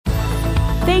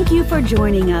Thank you for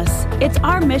joining us. It's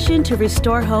our mission to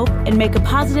restore hope and make a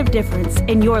positive difference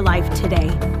in your life today.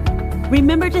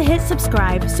 Remember to hit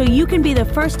subscribe so you can be the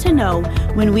first to know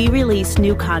when we release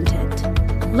new content.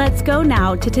 Let's go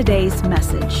now to today's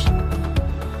message.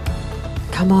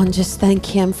 Come on, just thank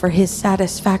him for his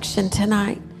satisfaction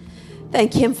tonight.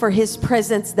 Thank him for his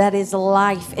presence that is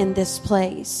life in this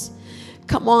place.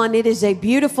 Come on, it is a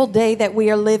beautiful day that we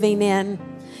are living in.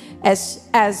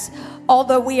 As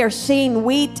although we are seeing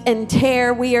wheat and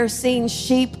tear, we are seeing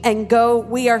sheep and goat,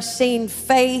 we are seeing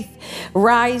faith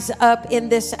rise up in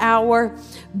this hour.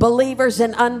 Believers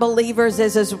and unbelievers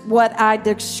is what I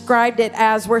described it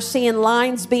as. We're seeing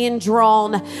lines being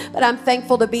drawn, but I'm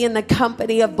thankful to be in the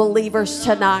company of believers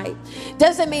tonight.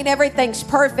 Doesn't mean everything's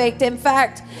perfect. In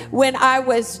fact, when I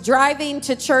was driving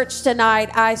to church tonight,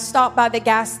 I stopped by the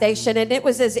gas station, and it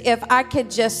was as if I could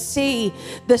just see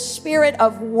the spirit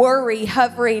of worry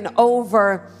hovering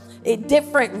over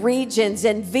different regions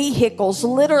and vehicles,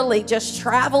 literally just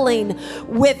traveling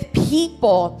with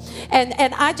people. And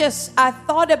I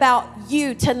thought about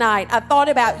you tonight. I thought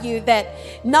about you,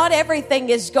 that not everything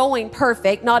is going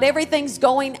perfect. Not everything's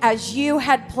going as you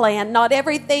had planned. Not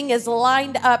everything is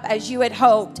lined up as you had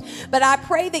hoped. But I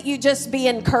pray that you just be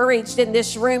encouraged in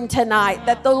this room tonight,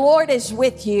 that the Lord is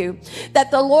with you,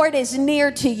 that the Lord is near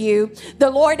to you.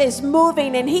 The Lord is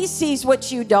moving, and he sees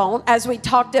what you don't, as we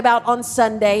talked about on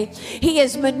Sunday. He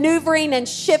is maneuvering and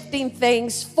shifting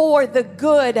things for the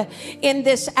good in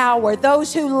this hour.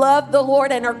 Those who love the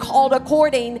Lord and are called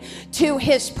according to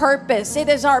his purpose. It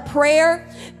is our prayer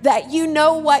that you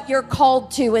know what you're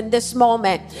called to in this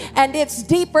moment. And it's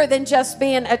deeper than just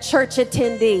being a church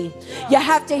attendee. You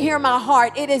have to hear my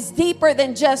heart. It is deeper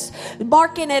than just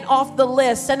marking it off the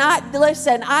list. And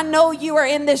I know you are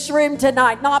in this room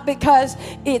tonight, not because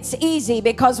it's easy,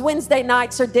 because Wednesday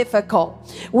nights are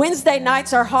difficult. Wednesday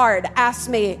nights are hard. Ask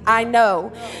me, I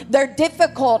know. They're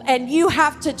difficult, and you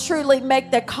have to truly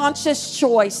make the conscious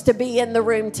choice to be in the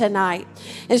room tonight.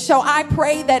 And so I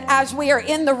pray that as we are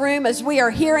in the room, as we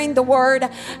are hearing the word,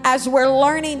 as we're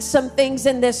learning some things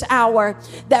in this hour,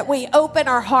 that we open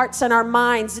our hearts and our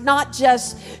minds, not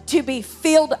just to be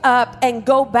filled up and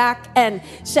go back and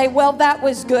say, well, that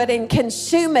was good, and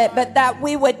consume it, but that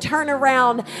we would turn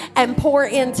around and pour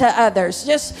into others.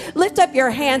 Just lift up your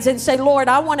hands and say, Lord,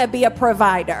 I want to be a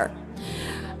provider.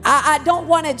 I don't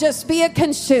want to just be a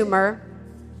consumer.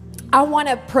 I want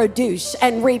to produce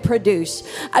and reproduce.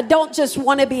 I don't just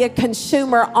want to be a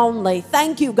consumer only.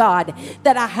 Thank you, God,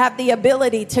 that I have the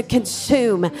ability to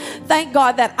consume. Thank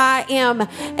God that I am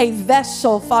a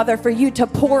vessel, Father, for you to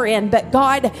pour in. But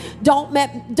God, don't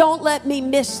let me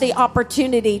miss the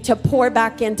opportunity to pour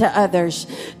back into others.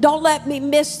 Don't let me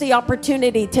miss the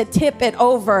opportunity to tip it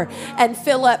over and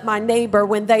fill up my neighbor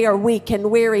when they are weak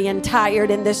and weary and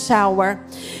tired in this hour.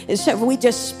 And so we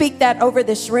just speak that over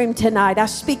this room tonight. I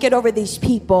speak it over these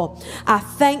people. I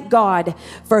thank God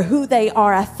for who they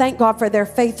are. I thank God for their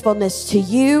faithfulness to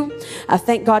you. I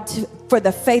thank God for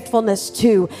the faithfulness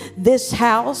to this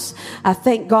house. I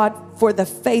thank God for the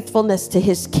faithfulness to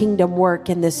his kingdom work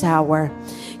in this hour.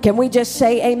 Can we just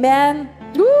say amen?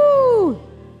 Woo!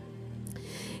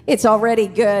 It's already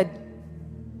good.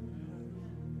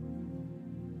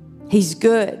 He's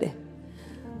good.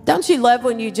 Don't you love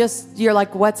when you're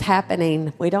like, what's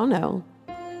happening? We don't know.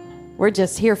 We're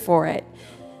just here for it.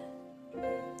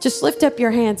 Just lift up your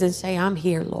hands and say, I'm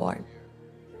here, Lord.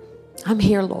 I'm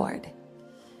here, Lord.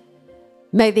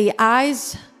 May the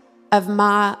eyes of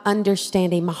my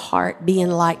understanding, my heart, be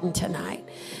enlightened tonight.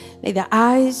 May the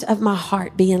eyes of my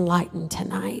heart be enlightened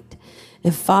tonight.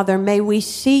 And Father, may we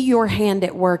see your hand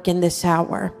at work in this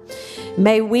hour.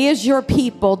 May we as your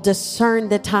people discern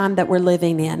the time that we're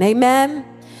living in. Amen.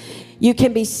 You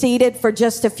can be seated for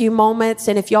just a few moments,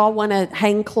 and if y'all want to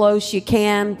hang close, you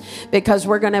can, because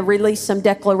we're going to release some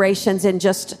declarations in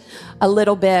just a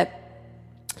little bit.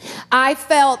 I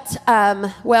felt,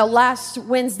 last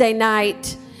Wednesday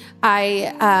night,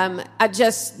 the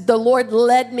Lord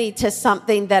led me to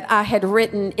something that I had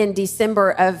written in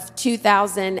December of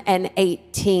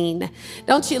 2018.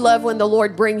 Don't you love when the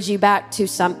Lord brings you back to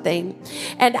something?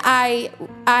 And I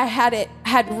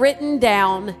had written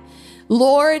down,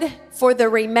 Lord, for the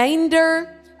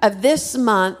remainder of this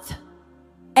month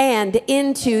and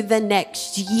into the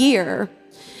next year,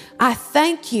 I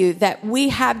thank you that we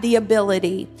have the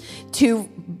ability to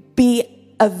be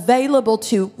available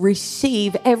to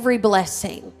receive every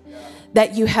blessing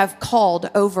that you have called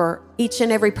over each and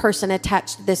every person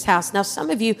attached to this house. Now, some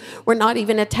of you were not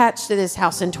even attached to this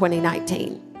house in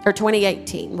 2019 or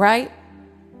 2018, right?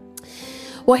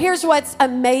 Well, here's what's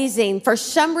amazing. For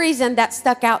some reason that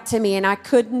stuck out to me and I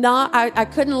couldn't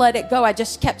let it go. I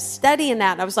just kept studying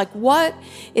that. I was like, what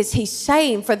is he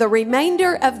saying for the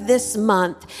remainder of this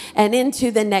month and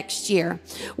into the next year?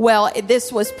 Well,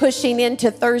 this was pushing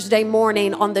into Thursday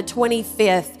morning on the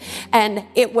 25th. And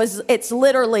it was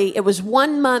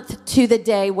 1 month to the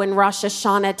day when Rosh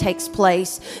Hashanah takes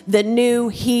place, the new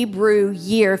Hebrew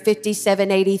year,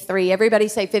 5783. Everybody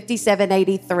say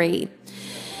 5783.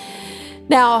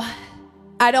 Now,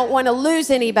 I don't want to lose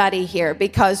anybody here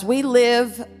because we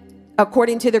live,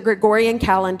 according to the Gregorian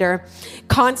calendar,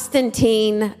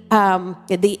 Constantine,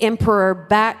 the emperor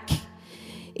back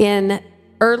in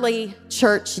early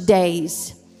church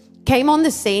days, came on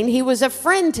the scene. He was a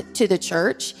friend to the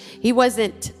church. He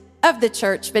wasn't of the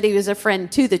church, but he was a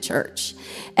friend to the church.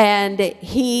 And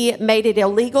he made it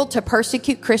illegal to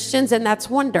persecute Christians, and that's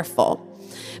wonderful.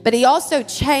 But he also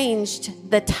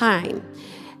changed the time.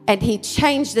 And he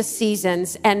changed the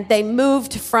seasons, and they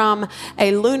moved from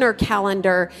a lunar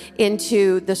calendar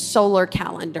into the solar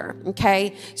calendar,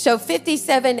 okay? So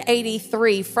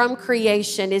 5783 from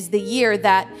creation is the year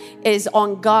that is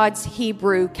on God's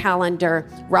Hebrew calendar.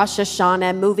 Rosh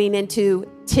Hashanah, moving into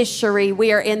Tishri.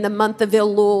 We are in the month of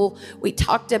Elul. We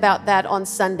talked about that on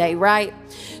Sunday, right?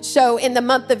 So in the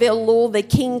month of Elul, the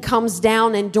king comes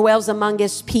down and dwells among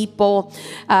his people.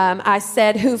 I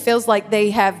said, who feels like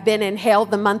they have been in hell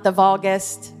the month of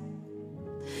August?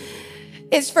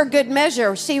 It's for good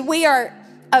measure. See, we are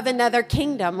of another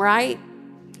kingdom, right?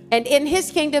 And in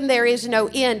his kingdom, there is no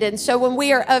end. And so when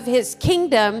we are of his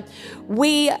kingdom,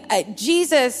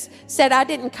 Jesus said, I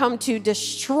didn't come to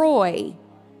destroy,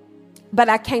 but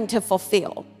I came to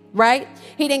fulfill, right?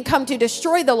 He didn't come to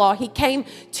destroy the law. He came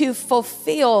to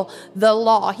fulfill the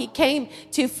law. He came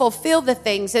to fulfill the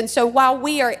things. And so while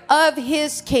we are of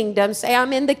his kingdom, say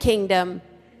I'm in the kingdom,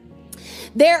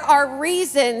 there are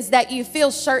reasons that you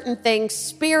feel certain things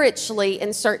spiritually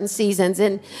in certain seasons.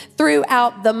 And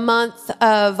throughout the month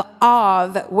of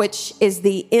Av, which is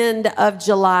the end of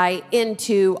July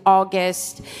into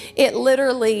August, it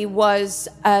literally was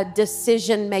a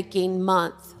decision-making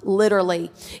month.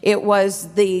 Literally, it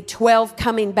was the 12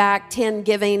 coming back, 10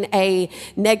 giving a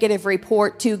negative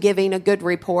report, 2 giving a good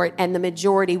report, and the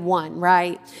majority won,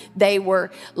 right? They were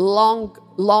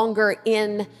longer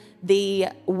in the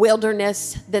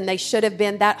wilderness than they should have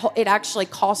been. It actually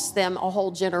cost them a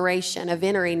whole generation of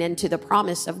entering into the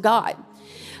promise of God.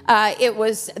 It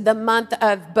was the month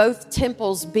of both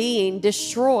temples being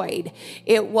destroyed.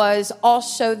 It was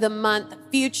also the month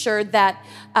future that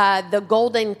the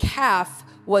golden calf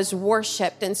was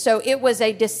worshiped. And so it was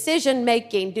a decision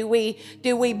making. Do we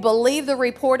believe the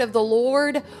report of the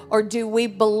Lord, or do we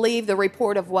believe the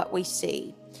report of what we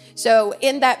see? So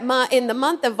in the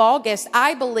month of August,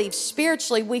 I believe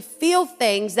spiritually we feel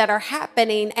things that are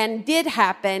happening and did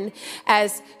happen,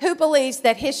 as who believes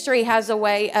that history has a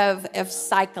way of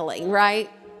cycling, right?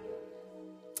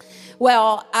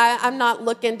 Well, I'm not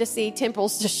looking to see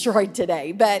temples destroyed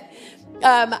today, but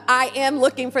I am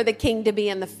looking for the king to be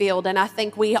in the field, and I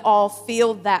think we all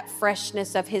feel that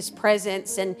freshness of his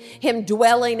presence and him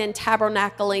dwelling and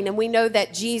tabernacling. And we know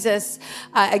that Jesus,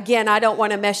 again, I don't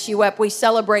want to mess you up. We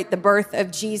celebrate the birth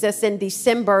of Jesus in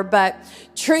December, but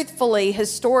truthfully,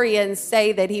 historians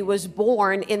say that he was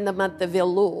born in the month of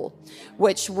Elul,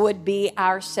 which would be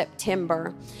our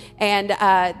September. And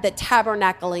the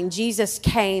tabernacling, Jesus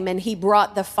came and he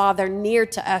brought the Father near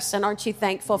to us. And aren't you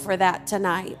thankful for that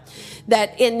tonight?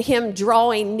 That in him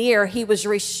drawing near, he was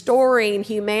restoring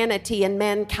humanity and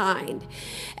mankind.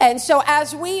 And so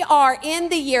as we are in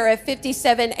the year of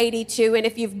 5782, and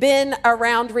if you've been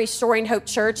around Restoring Hope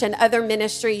Church and other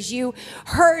ministries, you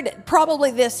heard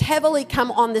probably this heavily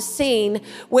come on the scene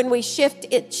when we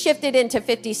shifted into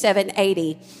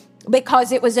 5780.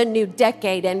 Because it was a new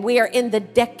decade, and we are in the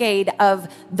decade of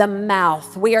the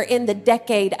mouth. We are in the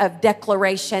decade of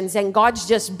declarations, and God's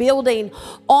just building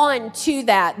on to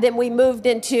that. Then we moved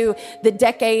into the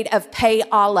decade of Pei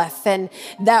Aleph, and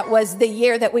that was the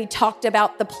year that we talked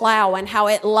about the plow and how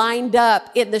it lined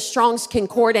up in the Strong's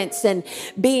Concordance and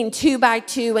being 2 by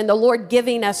 2, and the Lord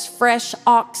giving us fresh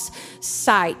ox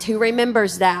sight. Who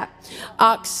remembers that?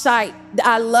 Ox sight.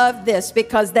 I love this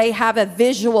because they have a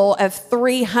visual of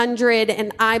 300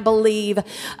 and I believe a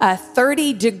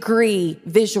 30-degree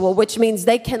visual, which means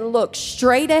they can look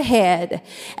straight ahead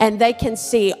and they can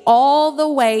see all the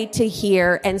way to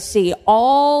here and see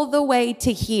all the way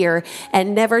to here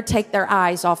and never take their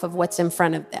eyes off of what's in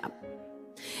front of them.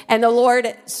 And the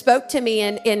Lord spoke to me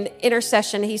in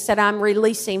intercession. He said, I'm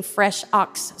releasing fresh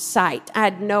ox sight. I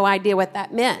had no idea what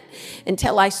that meant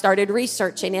until I started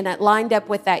researching, and it lined up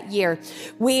with that year.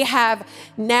 We have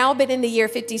now been in the year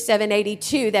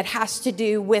 5782 that has to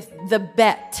do with the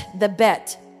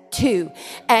bet 2.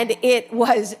 And it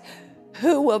was,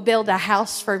 who will build a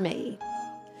house for me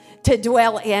to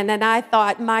dwell in? And I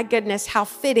thought, my goodness, how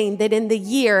fitting that in the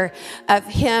year of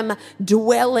him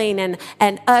dwelling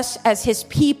and us as his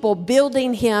people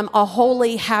building him a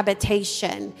holy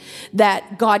habitation,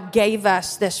 that God gave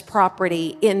us this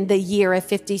property in the year of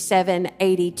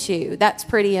 5782. That's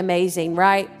pretty amazing,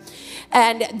 right?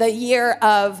 And the year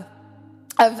of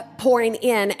pouring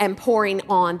in and pouring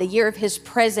on, the year of his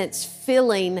presence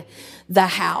filling the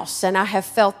house. And I have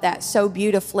felt that so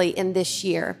beautifully in this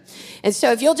year. And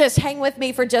so if you'll just hang with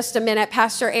me for just a minute,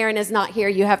 Pastor Aaron is not here.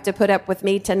 You have to put up with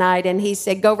me tonight. And he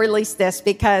said, go release this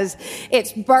because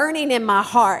it's burning in my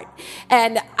heart.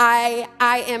 And I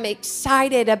am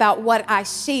excited about what I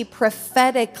see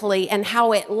prophetically and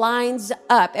how it lines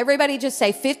up. Everybody just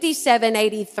say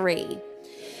 5783.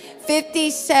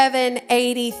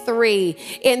 5783,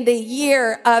 in the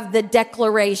year of the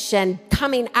declaration,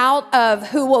 coming out of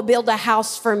who will build a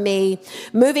house for me,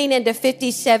 moving into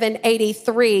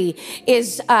 5783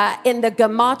 is in the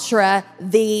Gematria,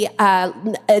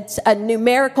 it's a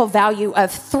numerical value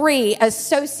of 3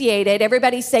 associated.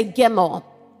 Everybody say Gimel,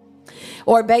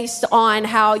 or based on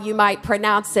how you might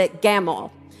pronounce it,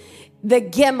 Gamel. The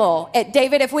Gimel.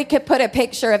 David, if we could put a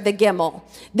picture of the Gimel.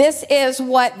 This is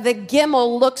what the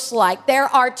Gimel looks like. There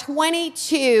are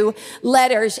 22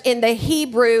 letters in the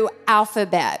Hebrew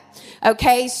alphabet.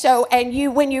 Okay, so,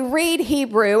 and when you read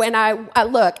Hebrew, and I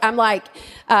look, I'm like,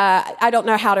 I don't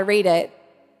know how to read it.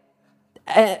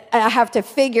 I have to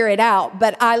figure it out,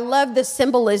 but I love the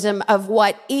symbolism of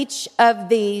what each of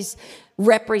these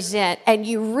represent. And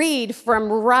you read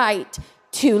from right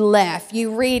to left.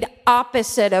 You read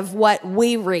opposite of what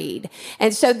we read.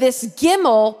 And so this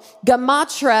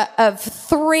Gematria of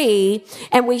 3,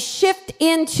 and we shift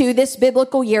into this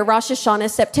biblical year, Rosh Hashanah,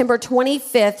 September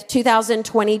 25th,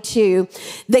 2022.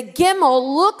 The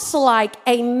Gimel looks like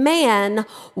a man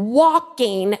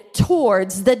walking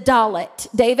towards the Dalet.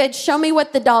 David, show me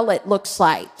what the Dalet looks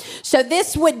like. So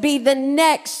this would be the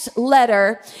next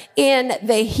letter in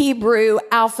the Hebrew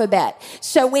alphabet.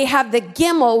 So we have the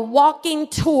Gimel walking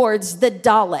towards the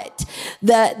Dalet.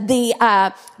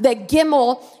 The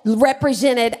Gimel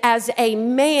represented as a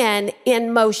man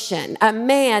in motion, a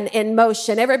man in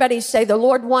motion. Everybody say, the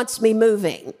Lord wants me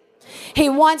moving. He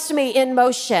wants me in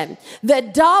motion. The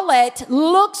Dalet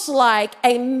looks like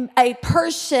a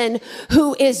person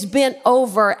who is bent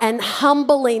over and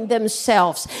humbling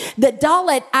themselves. The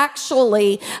Dalet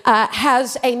actually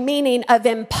has a meaning of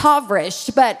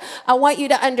impoverished, but I want you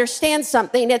to understand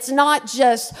something. It's not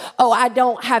just, oh, I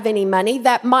don't have any money.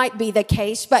 That might be the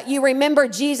case, but you remember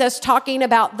Jesus talking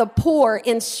about the poor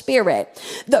in spirit.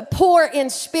 The poor in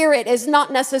spirit is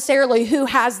not necessarily who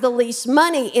has the least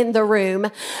money in the room,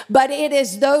 but it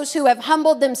is those who have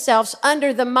humbled themselves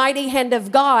under the mighty hand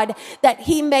of God, that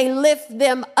he may lift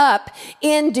them up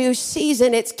in due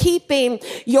season. It's keeping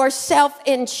yourself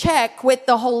in check with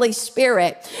the Holy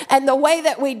Spirit. And the way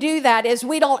that we do that is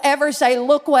we don't ever say,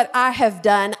 look what I have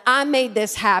done. I made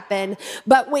this happen.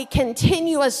 But we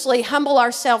continuously humble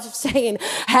ourselves, saying,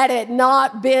 had it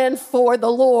not been for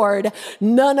the Lord,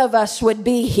 none of us would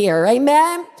be here.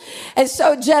 Amen. And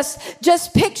so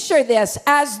just picture this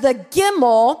as the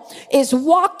Gimel is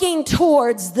walking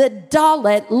towards the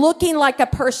Dalet, looking like a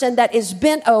person that is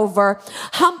bent over,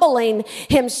 humbling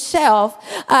himself.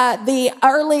 The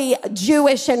early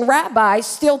Jewish and rabbis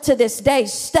still to this day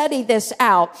study this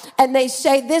out, and they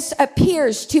say this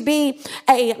appears to be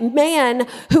a man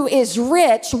who is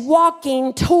rich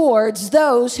walking towards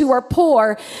those who are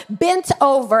poor, bent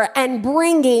over and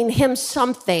bringing him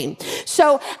something.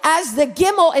 So as the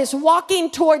Gimel is walking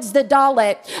towards the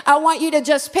Dalet, I want you to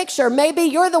just picture, maybe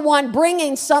you're the one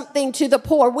bringing something to the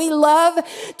poor. We love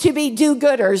to be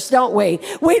do-gooders, don't we?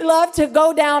 We love to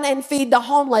go down and feed the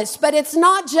homeless, but it's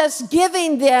not just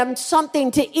giving them something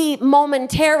to eat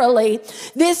momentarily.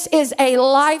 This is a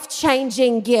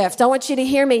life-changing gift. I want you to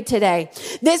hear me today.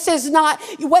 This is not,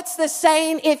 what's the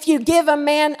saying? If you give a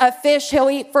man a fish, he'll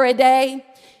eat for a day.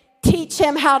 Teach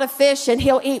him how to fish and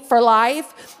he'll eat for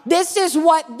life. This is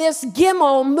what this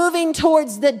Gimel moving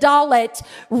towards the Dalet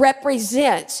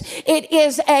represents. It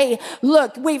is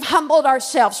look, we've humbled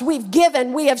ourselves. We've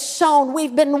given, we have sown.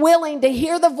 We've been willing to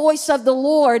hear the voice of the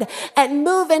Lord and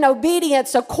move in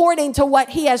obedience according to what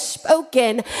he has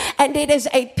spoken. And it is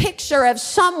a picture of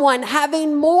someone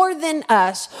having more than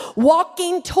us,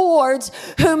 walking towards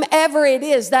whomever it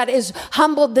is that is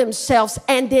humbled themselves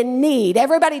and in need.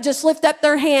 Everybody just lift up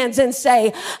their hands and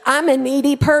say, I'm a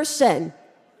needy person.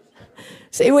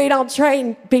 See, we don't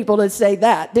train people to say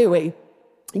that, do we?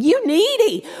 You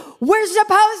needy. We're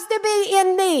supposed to be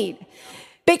in need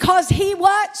because he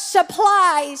what?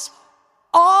 Supplies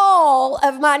all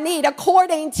of my need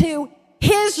according to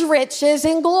his riches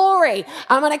and glory.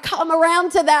 I'm going to come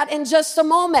around to that in just a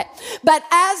moment. But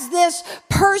as this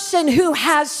person who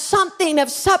has something of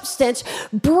substance,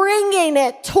 bringing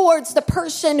it towards the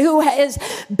person who has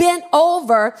bent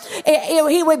over,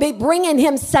 he would be bringing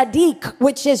him sadiq,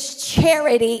 which is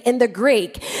charity in the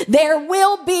Greek. There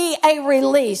will be a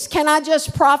release. Can I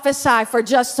just prophesy for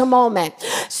just a moment?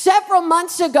 Several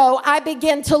months ago, I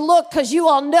began to look, because you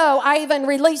all know I even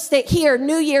released it here,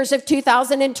 New Year's of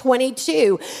 2022.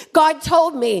 God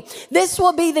told me this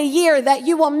will be the year that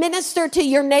you will minister to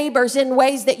your neighbors in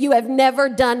ways that you have never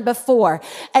done before.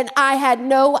 And I had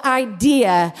no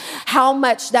idea how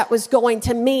much that was going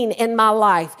to mean in my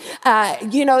life.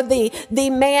 The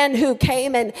man who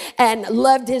came and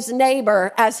loved his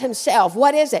neighbor as himself.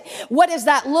 What is it? What does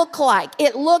that look like?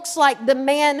 It looks like the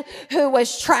man who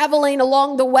was traveling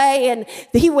along the way and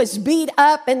he was beat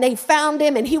up and they found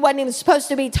him and he wasn't even supposed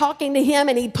to be talking to him,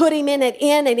 and he put him in an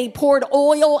inn and he poured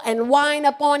oil and wine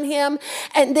upon him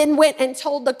and then went and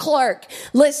told the clerk,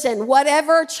 listen,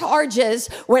 whatever charges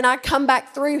when I come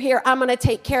back through here, I'm going to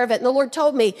take care of it. And the Lord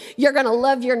told me, you're going to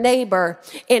love your neighbor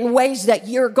in ways that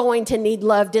you're going to need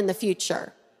loved in the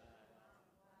future.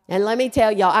 And let me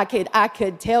tell y'all, I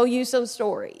could tell you some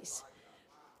stories.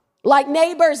 Like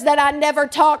neighbors that I never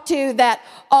talked to that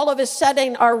all of a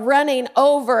sudden are running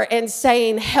over and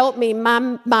saying, help me,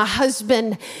 my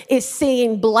husband is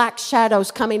seeing black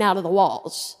shadows coming out of the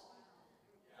walls.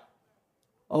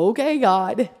 Okay,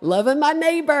 God, loving my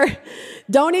neighbor.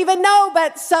 Don't even know,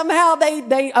 but somehow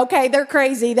they're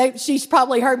crazy. She's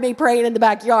probably heard me praying in the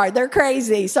backyard. They're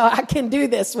crazy, so I can do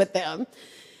this with them.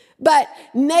 But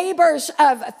neighbors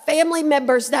of family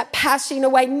members that passing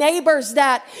away, neighbors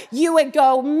that you would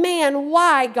go, man,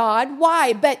 why, God,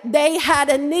 why? But they had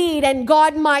a need, and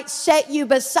God might set you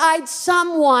beside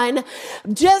someone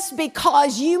just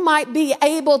because you might be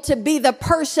able to be the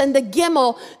person, the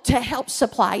Gimel, to help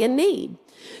supply a need.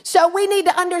 So we need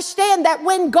to understand that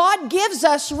when God gives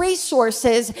us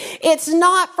resources, it's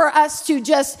not for us to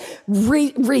just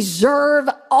reserve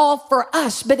all for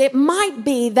us, but it might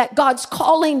be that God's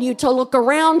calling you to look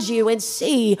around you and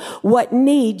see what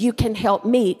need you can help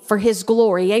meet for his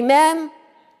glory. Amen.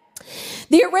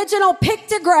 The original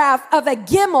pictograph of a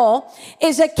Gimel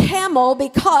is a camel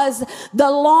because the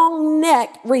long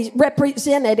neck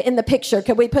represented in the picture.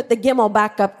 Can we put the Gimel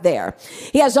back up there?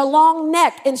 He has a long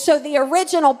neck. And so the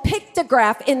original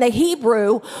pictograph in the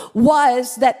Hebrew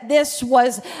was that this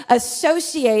was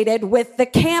associated with the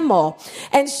camel.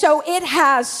 And so it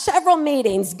has several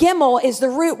meanings. Gimel is the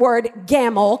root word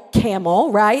gamel,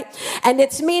 camel, right? And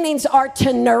its meanings are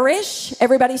to nourish.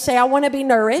 Everybody say, I want to be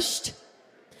nourished.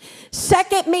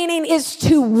 Second meaning is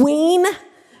to wean.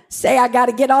 Say, I got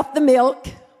to get off the milk.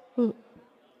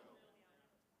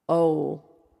 Oh.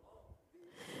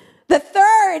 The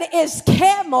third is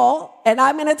camel, and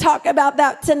I'm going to talk about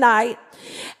that tonight.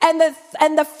 And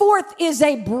the fourth is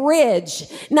a bridge.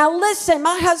 Now listen,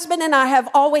 my husband and I have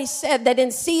always said that in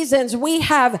seasons we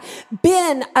have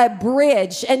been a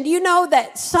bridge. And you know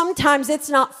that sometimes it's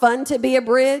not fun to be a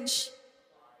bridge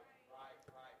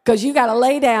because you got to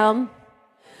lay down.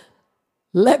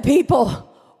 Let people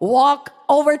walk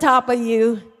over top of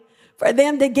you for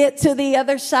them to get to the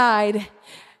other side,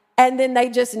 and then they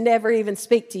just never even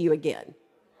speak to you again.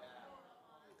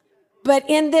 But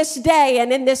in this day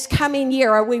and in this coming year,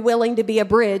 are we willing to be a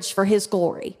bridge for his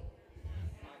glory?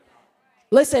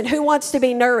 Listen, who wants to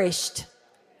be nourished?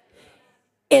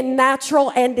 In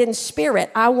natural and in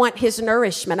spirit. I want his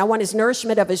nourishment. I want his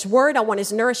nourishment of his word. I want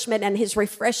his nourishment and his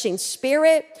refreshing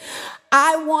spirit.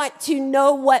 I want to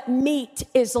know what meat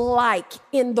is like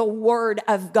in the word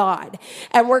of God.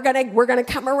 And we're going to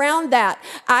come around that.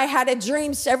 I had a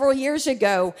dream several years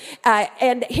ago.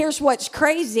 And here's what's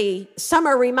crazy.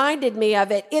 Summer reminded me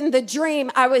of it. In the dream,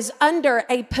 I was under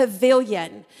a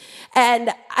pavilion.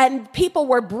 And people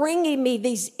were bringing me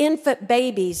these infant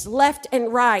babies left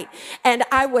and right. And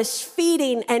I was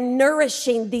feeding and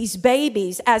nourishing these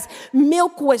babies as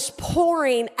milk was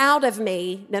pouring out of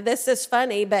me. Now, this is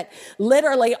funny, but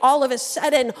literally all of a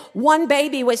sudden, one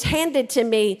baby was handed to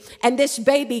me, and this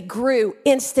baby grew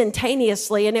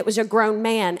instantaneously, and it was a grown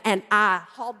man. And I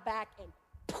hauled back and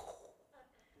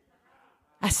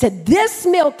I said, this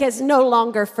milk is no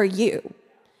longer for you.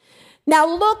 Now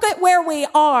look at where we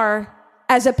are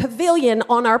as a pavilion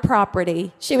on our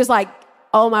property. She was like,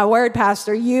 oh my word,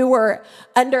 Pastor, you were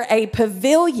under a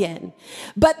pavilion.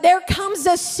 But there comes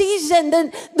a season,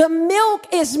 the milk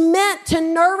is meant to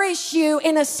nourish you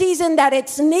in a season that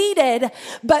it's needed.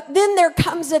 But then there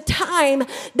comes a time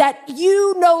that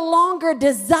you no longer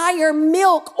desire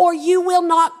milk, or you will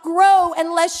not grow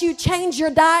unless you change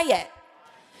your diet.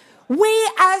 We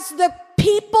as the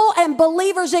people and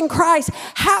believers in Christ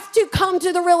have to come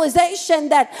to the realization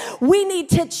that we need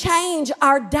to change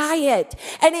our diet.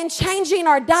 And in changing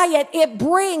our diet, it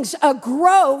brings a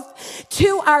growth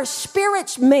to our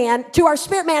spirit man,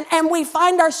 and we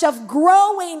find ourselves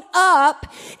growing up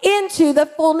into the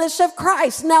fullness of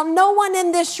Christ. Now, no one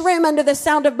in this room under the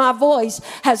sound of my voice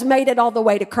has made it all the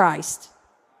way to Christ.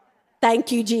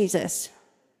 Thank you, Jesus.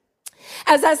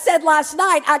 As I said last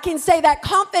night, I can say that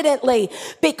confidently,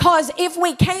 because if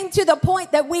we came to the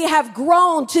point that we have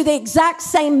grown to the exact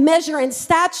same measure and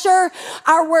stature,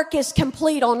 our work is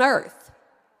complete on earth,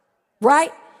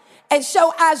 right? And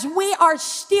so as we are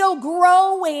still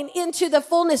growing into the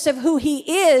fullness of who he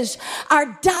is,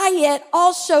 our diet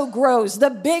also grows. The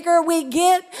bigger we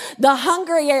get, the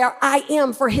hungrier I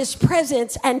am for his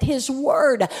presence and his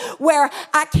word, where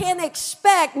I can't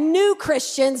expect new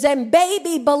Christians and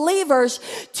baby believers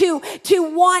to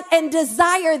want and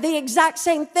desire the exact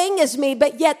same thing as me,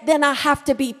 but yet then I have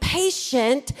to be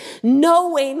patient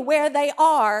knowing where they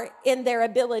are in their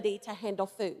ability to handle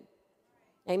food.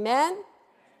 Amen?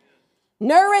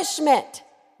 Nourishment,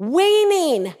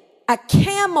 weaning, a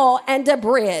camel, and a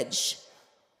bridge.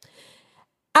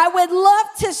 I would love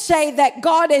to say that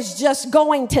God is just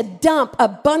going to dump a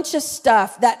bunch of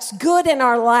stuff that's good in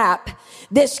our lap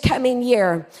this coming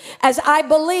year, as I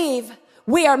believe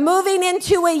we are moving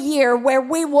into a year where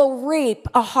we will reap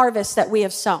a harvest that we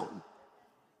have sown.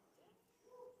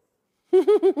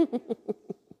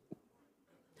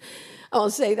 I'll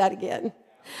say that again.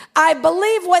 I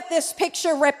believe what this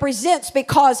picture represents,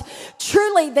 because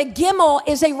truly the gimel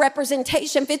is a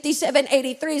representation,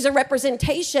 5783 is a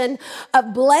representation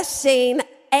of blessing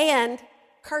and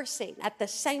cursing at the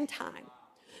same time.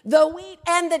 The wheat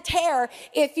and the tare,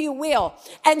 if you will.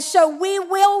 And so we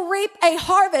will reap a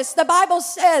harvest. The Bible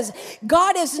says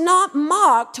God is not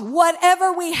mocked.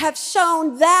 Whatever we have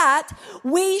sown, that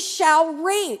we shall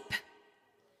reap.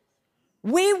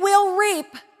 We will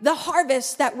reap the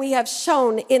harvest that we have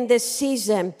sown in this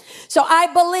season. So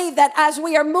I believe that as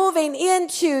we are moving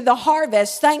into the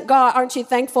harvest, thank God, aren't you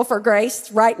thankful for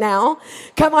grace right now?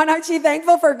 Come on, aren't you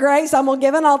thankful for grace? I'm going to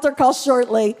give an altar call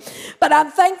shortly. But I'm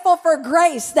thankful for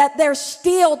grace that there's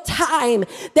still time.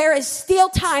 There is still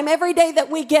time every day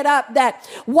that we get up, that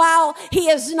while he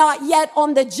is not yet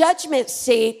on the judgment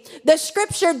seat, the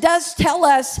scripture does tell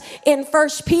us in 1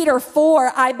 Peter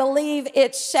 4, I believe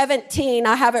it's 17.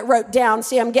 I have it wrote down.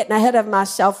 See, I'm getting ahead of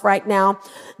myself right now,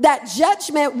 that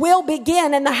judgment will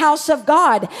begin in the house of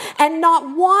God, and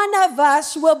not one of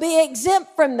us will be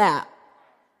exempt from that.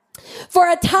 For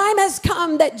a time has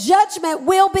come that judgment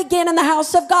will begin in the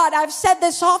house of God. I've said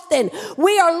this often.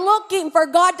 We are looking for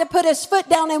God to put his foot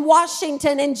down in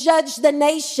Washington and judge the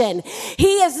nation.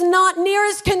 He is not near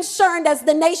as concerned as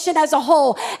the nation as a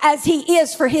whole as he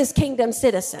is for his kingdom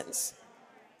citizens.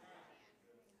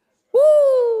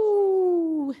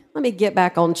 Woo! Let me get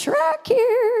back on track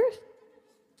here.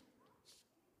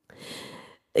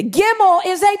 The gimel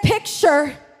is a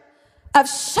picture of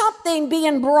something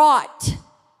being brought.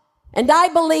 And I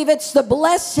believe it's the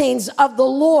blessings of the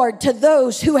Lord to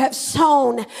those who have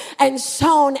sown,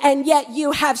 and yet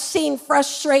you have seen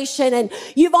frustration and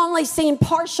you've only seen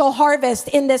partial harvest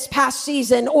in this past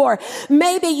season. Or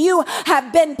maybe you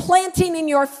have been planting in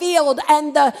your field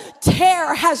and the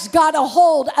tear has got a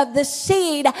hold of the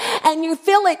seed and you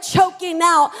feel it choking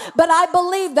out. But I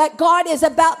believe that God is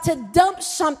about to dump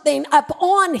something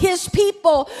upon his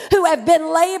people who have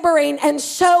been laboring and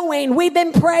sowing. We've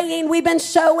been praying, we've been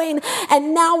sowing,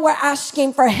 and now we're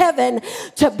asking for heaven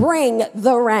to bring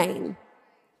the rain.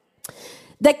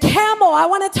 The camel, I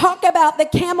want to talk about the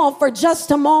camel for just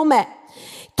a moment.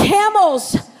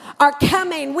 Camels are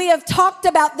coming. We have talked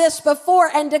about this before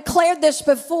and declared this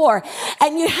before.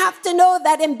 And you have to know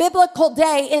that in biblical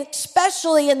day,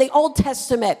 especially in the Old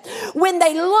Testament, when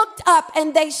they looked up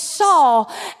and they saw,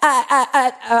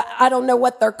 I don't know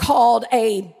what they're called,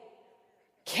 a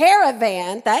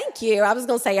caravan. Thank you. I was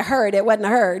going to say a herd. It wasn't a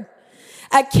herd.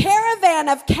 A caravan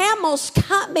of camels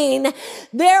coming,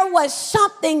 there was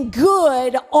something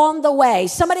good on the way.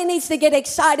 Somebody needs to get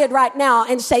excited right now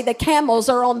and say the camels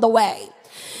are on the way.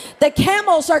 The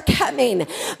camels are coming.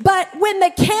 But when the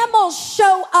camels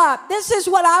show up, this is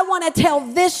what I want to tell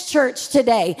this church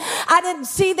today. I didn't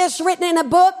see this written in a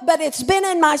book, but it's been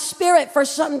in my spirit for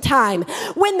some time.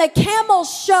 When the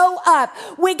camels show up,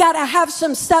 we got to have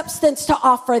some substance to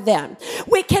offer them.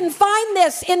 We can find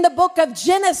this in the book of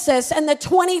Genesis in the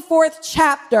 24th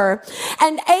chapter.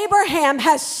 And Abraham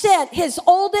has sent his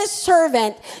oldest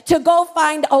servant to go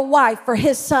find a wife for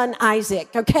his son Isaac,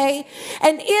 okay?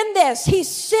 And in this, he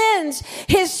sends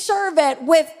his servant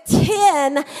with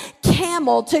 10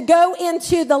 camel to go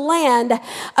into the land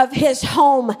of his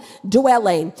home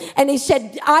dwelling. And he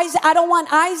said, I don't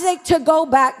want Isaac to go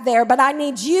back there, but I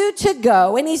need you to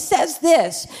go. And he says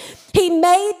this, he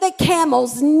made the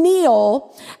camels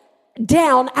kneel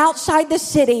down outside the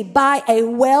city by a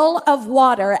well of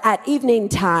water at evening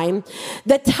time,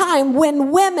 the time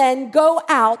when women go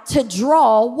out to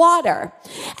draw water.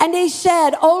 And he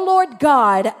said, O Lord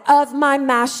God of my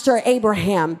master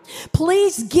Abraham,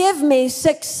 please give me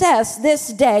success this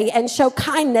day and show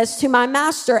kindness to my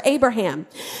master Abraham.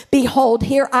 Behold,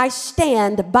 here I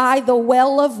stand by the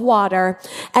well of water,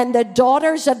 and the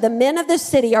daughters of the men of the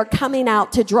city are coming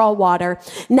out to draw water.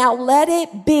 Now let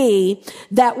it be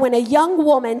that when a young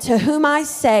woman to whom I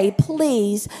say,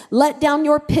 please let down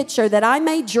your pitcher that I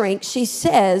may drink, she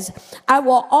says, I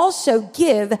will also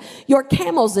give your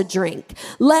camels a drink.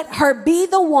 Let her be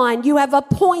the one you have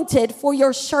appointed for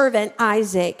your servant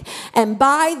Isaac. And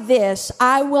by this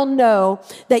I will know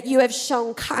that you have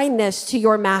shown kindness to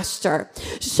your master.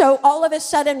 So all of a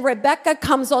sudden Rebecca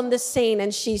comes on the scene,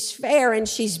 and she's fair and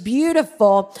she's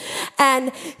beautiful.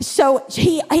 And so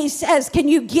he says, can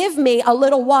you give me a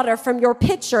little water from your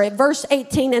pitcher? At verse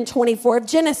 18 and 24 of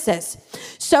Genesis.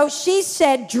 So she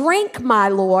said, drink, my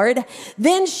Lord.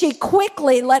 Then she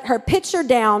quickly let her pitcher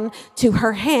down to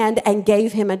her hand and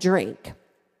gave him a drink.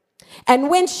 And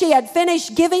when she had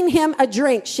finished giving him a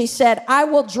drink, she said, I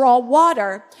will draw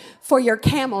water for your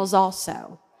camels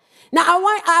also. Now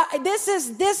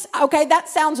okay, that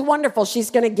sounds wonderful.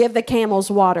 She's going to give the camels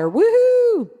water.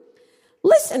 Woohoo!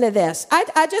 Listen to this.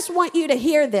 I just want you to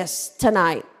hear this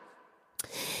tonight.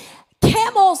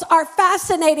 Camels are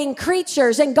fascinating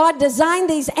creatures, and God designed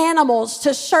these animals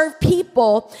to serve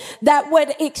people that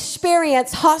would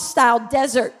experience hostile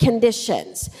desert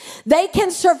conditions. They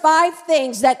can survive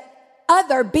things that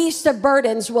other beasts of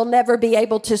burdens will never be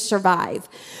able to survive.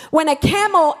 When a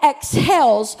camel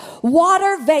exhales,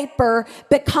 water vapor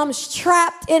becomes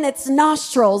trapped in its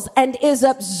nostrils and is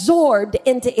absorbed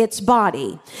into its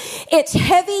body. Its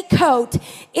heavy coat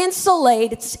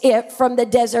insulates it from the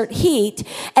desert heat,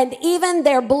 and even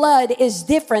their blood is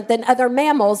different than other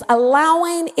mammals,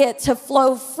 allowing it to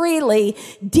flow freely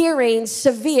during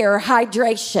severe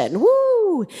hydration.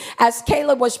 Woo! As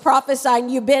Caleb was prophesying,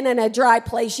 you've been in a dry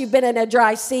place, you've been in a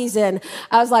dry season.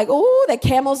 I was like, oh, the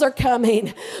camels are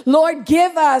coming. Lord,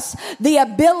 give us the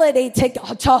ability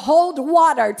to hold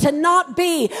water, to not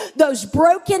be those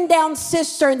broken down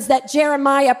cisterns that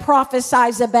Jeremiah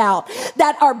prophesies about,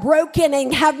 that are broken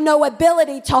and have no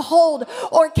ability to hold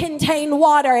or contain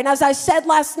water. And as I said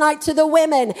last night to the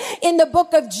women, in the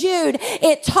book of Jude,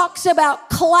 it talks about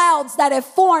clouds that have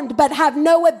formed but have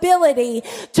no ability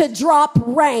to drop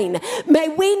rain. May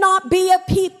we not be a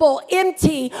people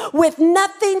empty with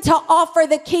nothing to offer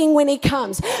the King when he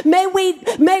comes. May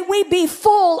we be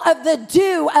full of the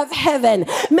dew of heaven.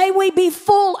 May we be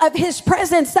full of his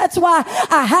presence. That's why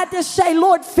I had to say,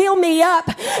 Lord, fill me up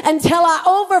until I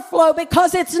overflow,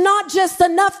 because it's not just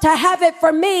enough to have it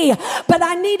for me, but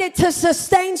I needed to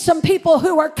sustain some people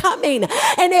who are coming.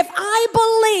 And if I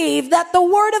believe that the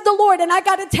word of the Lord, and I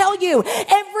got to tell you,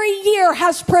 every year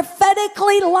has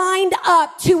prophetically lined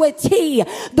up to a T.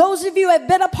 Those of you who have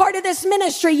been a part of this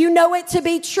ministry, you know it to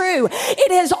be true.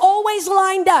 It has always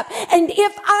lined up. And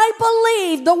if I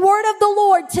believe the word of the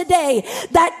Lord today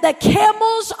that the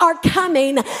camels are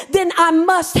coming, then I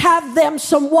must have them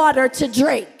some water to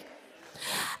drink.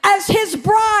 As his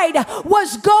bride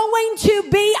was going to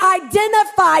be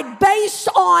identified based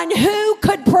on who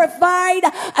could provide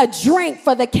a drink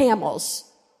for the camels.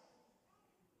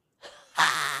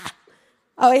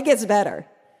 Oh, it gets better.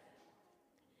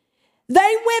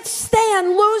 They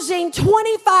withstand losing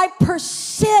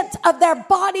 25% of their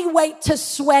body weight to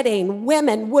sweating.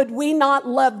 Women, would we not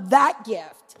love that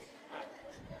gift?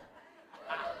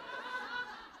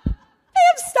 Hey,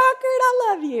 Stockard, I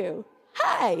love you.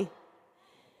 Hi.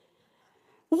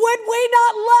 Would we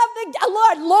not love the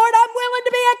Lord, I'm willing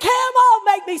to be a camel.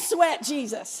 Make me sweat,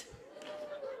 Jesus.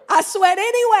 I sweat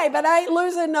anyway, but I ain't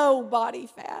losing no body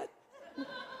fat.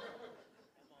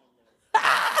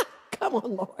 Come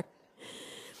on, Lord.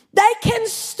 They can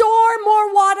store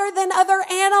more water than other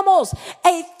animals.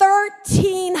 A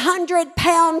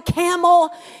 1,300-pound camel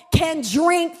can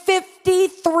drink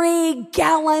 53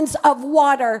 gallons of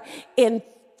water in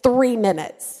 3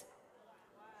 minutes.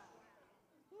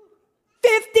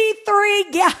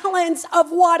 53 gallons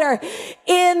of water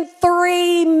in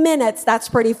 3 minutes. That's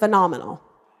pretty phenomenal.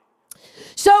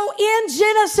 So in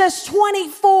Genesis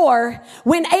 24,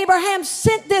 when Abraham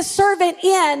sent this servant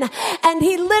in, and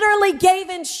he literally gave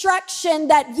instruction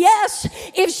that, yes,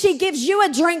 if she gives you a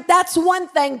drink, that's one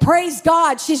thing. Praise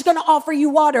God. She's going to offer you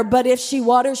water. But if she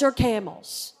waters your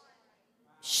camels,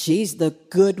 she's the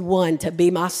good one to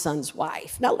be my son's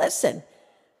wife. Now listen.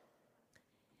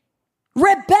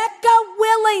 Rebecca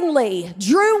willingly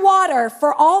drew water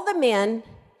for all the men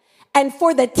and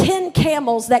for the 10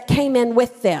 camels that came in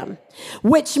with them,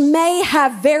 which may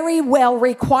have very well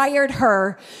required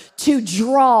her to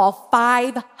draw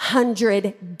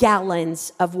 500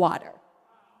 gallons of water.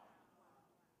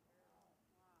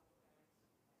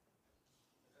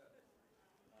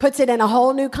 Puts it in a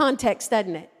whole new context,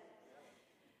 doesn't it?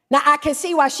 Now, I can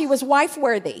see why she was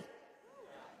wife-worthy.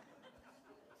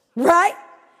 Right?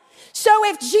 So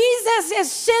if Jesus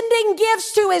is sending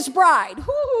gifts to his bride,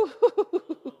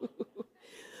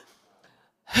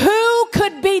 who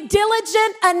could be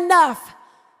diligent enough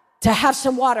to have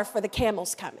some water for the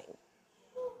camels coming?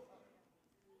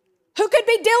 Who could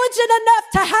be diligent enough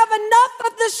to have enough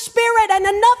of the Spirit and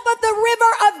enough of the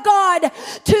river of God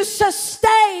to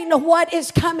sustain what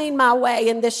is coming my way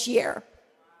in this year?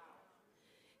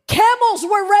 Camels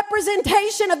were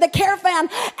representation of the caravan,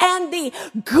 and the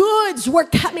goods were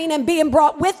coming and being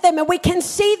brought with them. And we can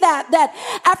see that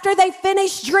after they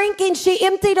finished drinking, she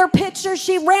emptied her pitcher.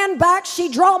 She ran back. She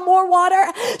drew more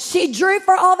water. She drew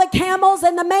for all the camels,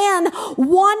 and the man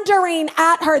wondering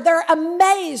at her. They're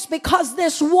amazed because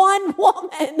this one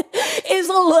woman is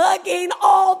lugging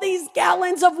all these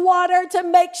gallons of water to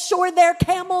make sure their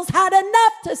camels had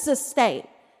enough to sustain.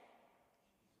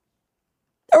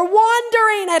 They're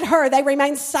wondering at her. They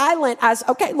remain silent as,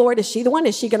 okay, Lord, is she the one?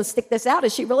 Is she going to stick this out?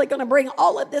 Is she really going to bring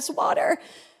all of this water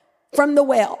from the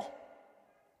well?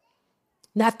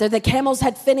 And after the camels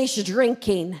had finished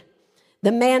drinking,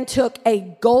 the man took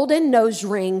a golden nose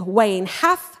ring weighing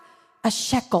half a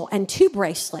shekel and 2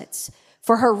 bracelets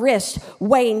for her wrist,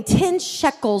 weighing 10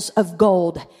 shekels of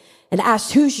gold, and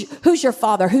asked, who's your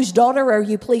father? Whose daughter are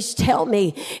you? Please tell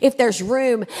me if there's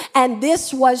room. And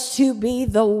this was to be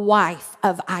the wife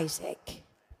of Isaac.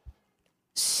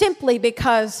 Simply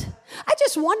because I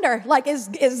just wonder, like,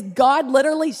 is God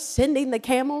literally sending the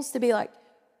camels to be like,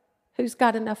 who's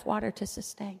got enough water to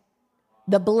sustain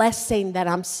the blessing that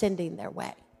I'm sending their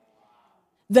way?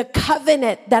 The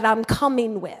covenant that I'm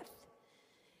coming with.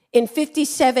 In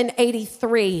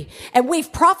 57:83, and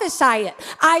we've prophesied it.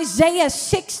 Isaiah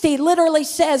 60 literally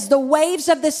says, the waves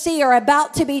of the sea are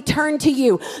about to be turned to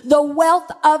you, the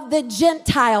wealth of the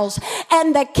Gentiles,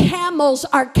 and the camels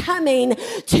are coming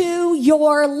to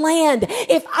your land.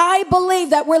 If I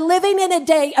believe that we're living in a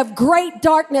day of great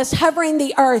darkness hovering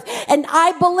the earth, and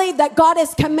I believe that God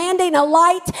is commanding a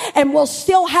light and will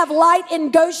still have light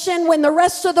in Goshen when the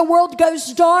rest of the world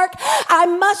goes dark, I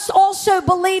must also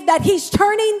believe that he's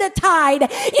turning the tide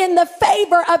in the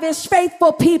favor of his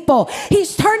faithful people.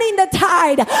 He's turning the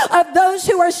tide of those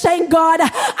who are saying, God,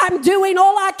 I'm doing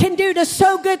all I can do to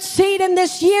sow good seed in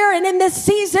this year and in this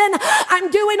season. I'm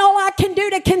doing all I can do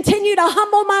to continue to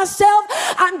humble myself.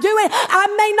 I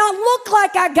may not look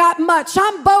like I got much.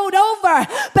 I'm bowed over.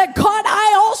 But God,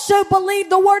 I also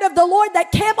believe the word of the Lord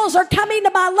that camels are coming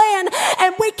to my land,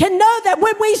 and we can know that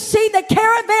when we see the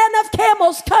caravan of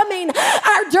camels coming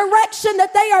our direction,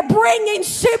 that they are bringing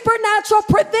supernatural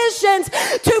provisions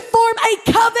to form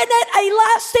a covenant, a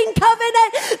lasting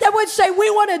covenant that would say, we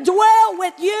want to dwell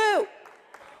with you.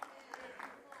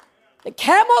 The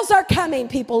camels are coming,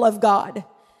 people of God,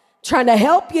 trying to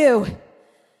help you.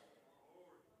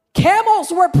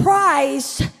 Camels were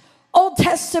prized Old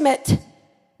Testament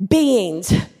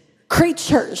beings,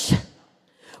 creatures.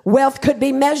 Wealth could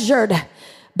be measured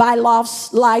by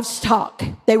livestock.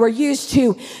 They were used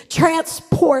to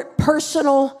transport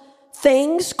personal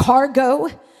things, cargo,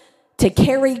 to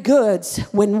carry goods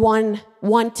when one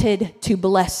wanted to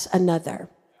bless another.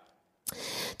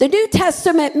 The New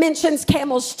Testament mentions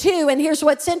camels too, and here's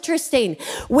what's interesting.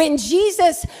 When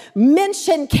Jesus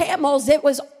mentioned camels, it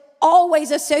was always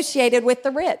associated with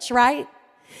the rich, right?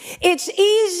 It's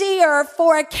easier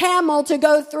for a camel to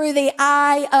go through the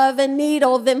eye of a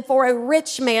needle than for a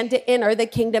rich man to enter the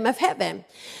kingdom of heaven.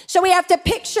 So we have to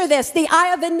picture this. The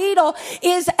eye of a needle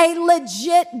is a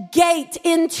legit gate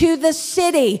into the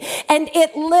city, and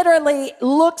it literally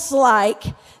looks like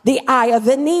the eye of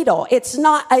a needle. It's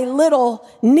not a little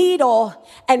needle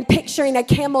and picturing a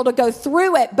camel to go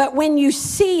through it, but when you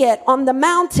see it on the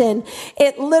mountain,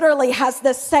 it literally has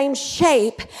the same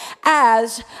shape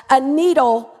as a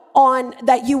needle on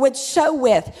that you would sew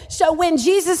with. So when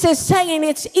Jesus is saying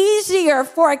it's easier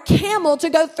for a camel to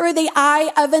go through the eye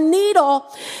of a needle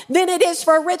than it is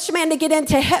for a rich man to get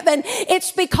into heaven,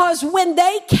 it's because when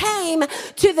they came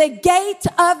to the gate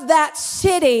of that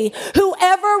city,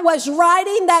 whoever was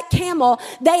riding that camel,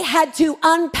 they had to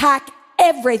unpack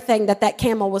everything that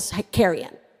camel was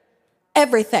carrying.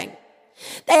 Everything.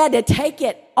 They had to take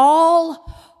it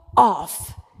all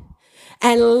off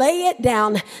and lay it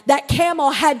down. That camel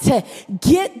had to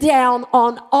get down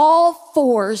on all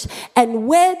fours and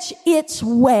wedge its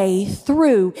way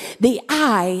through the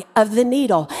eye of the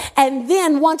needle. And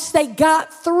then once they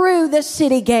got through the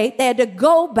city gate, they had to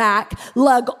go back,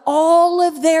 lug all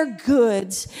of their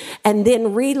goods, and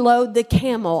then reload the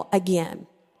camel again.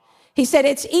 He said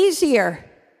it's easier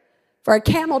for a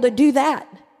camel to do that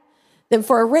than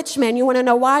for a rich man. You want to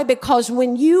know why? Because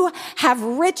when you have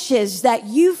riches that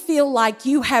you feel like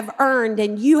you have earned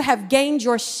and you have gained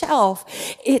yourself,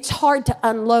 it's hard to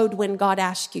unload when God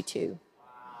asks you to.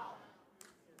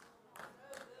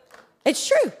 It's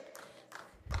true.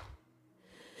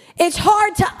 It's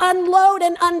hard to unload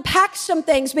and unpack some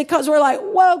things because we're like,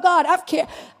 whoa, God, I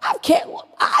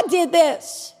did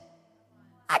this.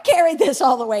 I carried this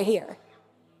all the way here.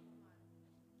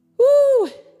 Woo.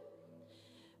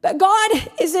 But God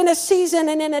is in a season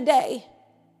and in a day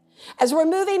as we're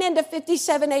moving into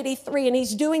 5783, and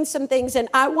he's doing some things, and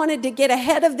I wanted to get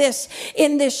ahead of this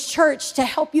in this church to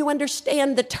help you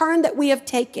understand the turn that we have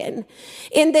taken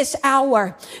in this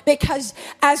hour. Because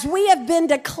as we have been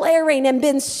declaring and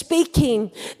been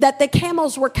speaking that the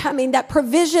camels were coming, that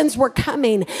provisions were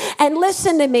coming, and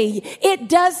listen to me, it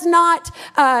does not,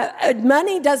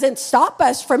 money doesn't stop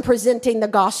us from presenting the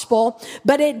gospel,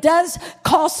 but it does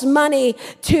cost money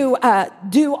to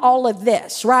do all of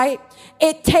this, right?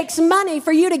 It takes money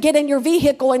for you to get in your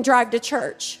vehicle and drive to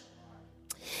church.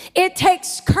 It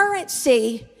takes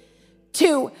currency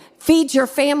to feed your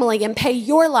family and pay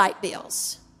your light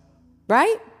bills,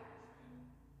 right?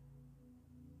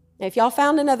 If y'all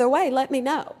found another way, let me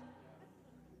know.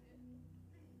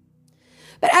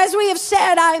 But as we have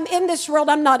said, I'm in this world,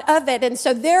 I'm not of it. And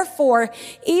so therefore,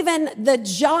 even the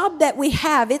job that we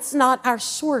have, it's not our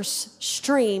source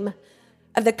stream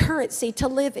of the currency to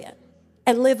live in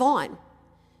and live on.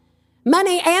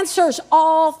 Money answers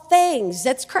all things.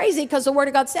 That's crazy because the Word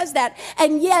of God says that.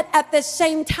 And yet at the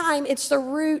same time, it's the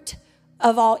root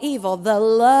of all evil, the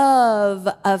love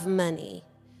of money.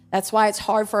 That's why it's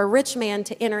hard for a rich man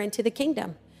to enter into the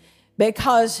kingdom,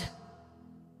 because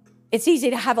it's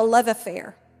easy to have a love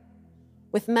affair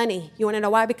with money. You want to know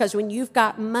why? Because when you've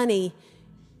got money,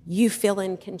 you feel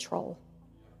in control.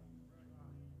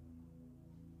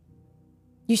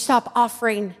 You stop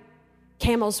offering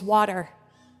camels water.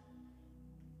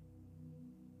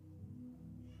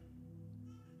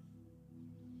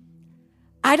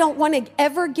 I don't want to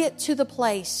ever get to the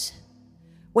place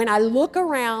when I look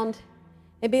around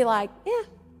and be like,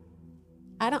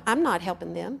 I'm not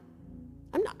helping them.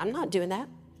 I'm not doing that.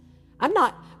 I'm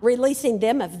not releasing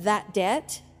them of that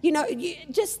debt. You know,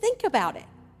 just think about it.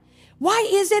 Why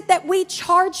is it that we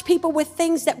charge people with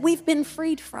things that we've been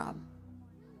freed from?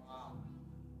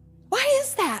 Why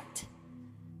is that?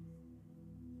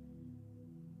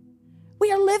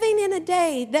 We are living in a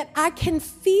day that I can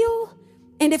feel.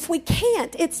 And if we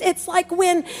can't, it's like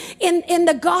when in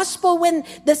the gospel, when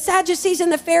the Sadducees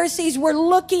and the Pharisees were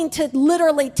looking to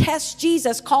literally test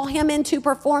Jesus, call him into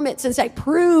performance and say,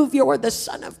 prove you're the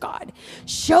Son of God.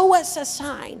 Show us a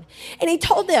sign. And he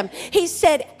told them, he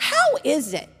said, how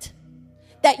is it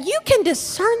that you can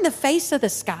discern the face of the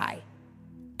sky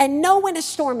and know when a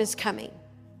storm is coming,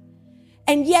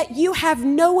 and yet you have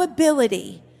no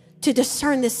ability to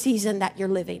discern the season that you're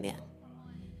living in?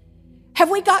 Have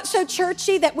we got so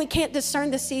churchy that we can't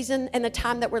discern the season and the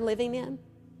time that we're living in?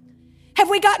 Have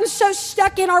we gotten so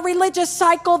stuck in our religious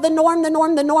cycle, the norm,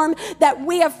 that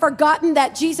we have forgotten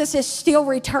that Jesus is still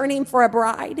returning for a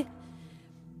bride?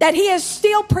 that he is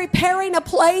still preparing a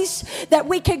place that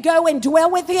we could go and dwell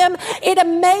with him. It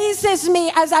amazes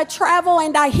me as I travel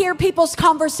and I hear people's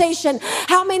conversation,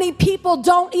 how many people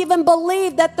don't even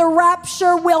believe that the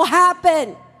rapture will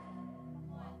happen.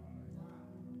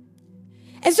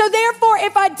 And so therefore,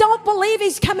 if I don't believe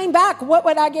he's coming back, what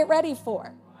would I get ready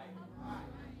for?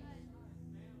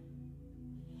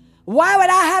 Why would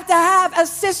I have to have a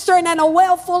cistern and a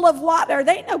well full of water?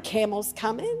 There ain't no camels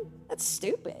coming. That's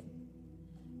stupid.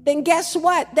 Then guess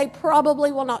what? They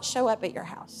probably will not show up at your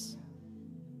house.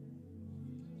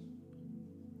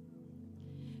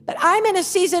 But I'm in a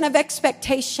season of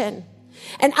expectation.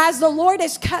 And as the Lord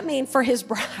is coming for his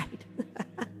bride,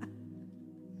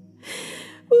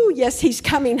 ooh, yes, he's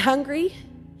coming hungry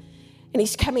and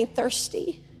he's coming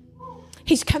thirsty.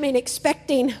 He's coming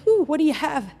expecting, ooh, what do you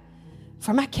have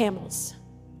for my camels?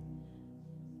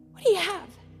 What do you have?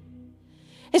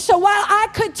 And so while I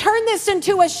could turn this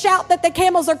into a shout that the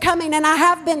camels are coming, and I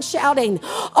have been shouting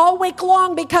all week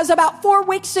long, because about 4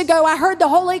 weeks ago, I heard the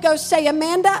Holy Ghost say,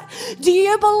 Amanda, do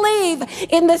you believe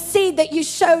in the seed that you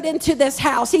sowed into this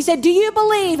house? He said, do you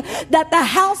believe that the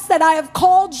house that I have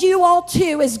called you all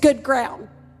to is good ground?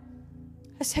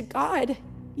 I said, God,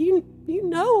 you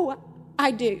know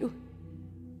I do.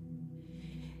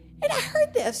 And I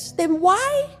heard this. Then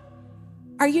why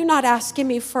are you not asking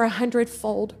me for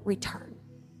 100-fold return?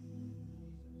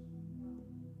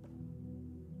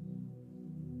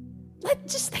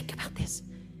 Let's just think about this.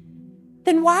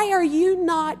 Then why are you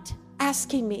not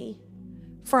asking me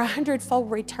for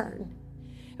 100-fold return?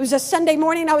 It was a Sunday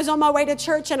morning. I was on my way to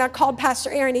church and I called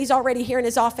Pastor Aaron. He's already here in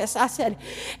his office. I said,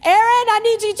 Aaron, I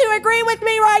need you to agree with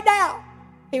me right now.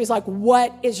 He was like,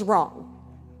 what is wrong?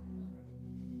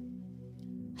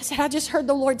 I said, I just heard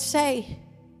the Lord say.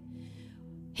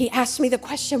 He asked me the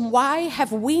question, why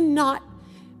have we not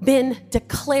been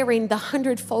declaring the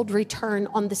 100-fold return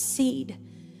on the seed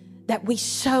that we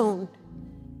sown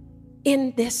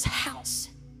in this house?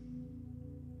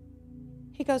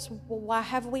 He goes, well, why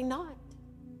have we not?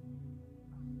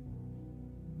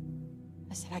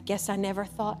 I said, I guess I never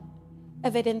thought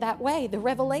of it in that way. The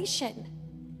revelation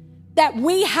that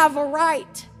we have a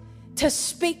right to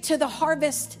speak to the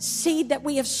harvest seed that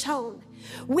we have sown.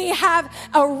 We have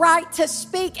a right to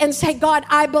speak and say, God,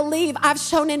 I believe I've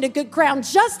sown into good ground.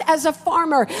 Just as a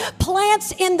farmer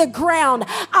plants in the ground,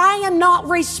 I am not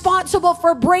responsible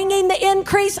for bringing the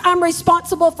increase. I'm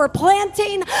responsible for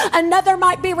planting. Another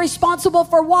might be responsible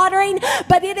for watering,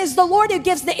 but it is the Lord who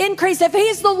gives the increase. If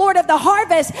he's the Lord of the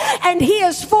harvest and he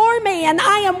is for me and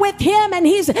I am with him and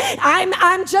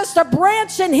I'm just a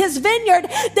branch in his vineyard,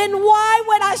 then why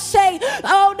would I say,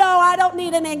 oh no, I don't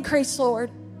need an increase,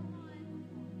 Lord?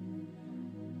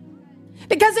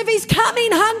 Because if he's coming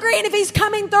hungry and if he's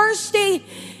coming thirsty,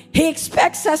 he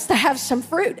expects us to have some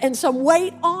fruit and some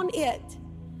weight on it.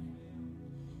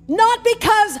 Not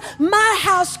because my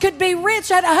house could be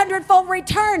rich at 100-fold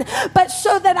return, but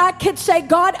so that I could say,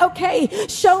 God, okay,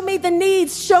 show me the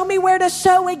needs, show me where to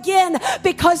sow again,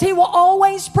 because he will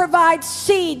always provide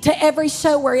seed to every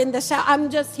sower in this house. I'm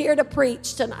just here to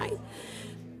preach tonight.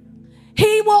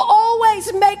 He will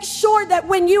always make sure that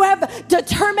when you have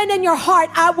determined in your heart,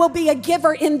 I will be a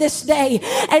giver in this day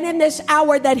and in this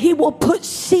hour, that he will put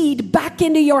seed back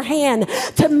into your hand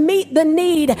to meet the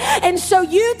need. And so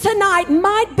you tonight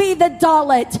might be the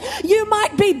dalet. You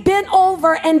might be bent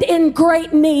over and in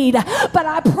great need. But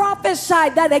I prophesy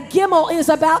that a gimel is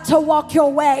about to walk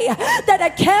your way, that a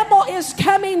camel is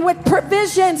coming with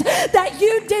provisions that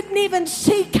you didn't even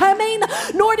see coming,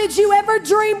 nor did you ever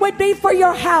dream would be for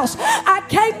your house. I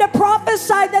came to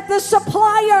prophesy that the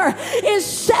supplier is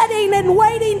setting and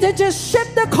waiting to just ship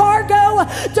the cargo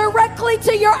directly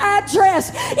to your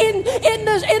address. In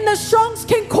the Strong's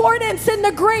Concordance in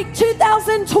the Greek,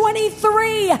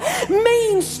 2023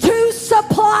 means to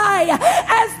supply.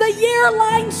 As the year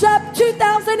lines up,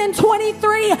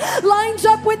 2023 lines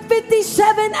up with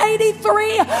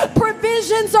 5783.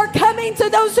 Provisions are coming to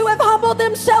those who have humbled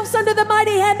themselves under the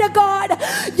mighty hand of God.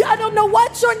 I don't know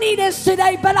what your need is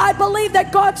today, but I believe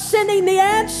that God's sending the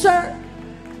answer.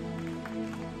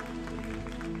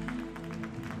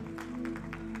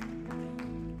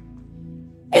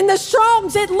 In the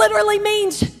Strong's, it literally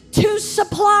means to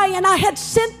supply. And I had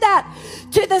sent that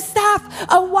to the staff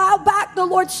a while back. The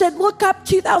Lord said, look up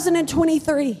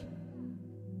 2023.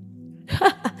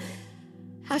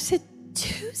 I said,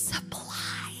 to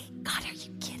supply? God, are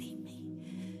you kidding me?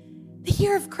 The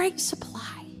year of great supply.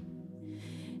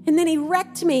 And then he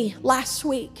wrecked me last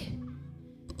week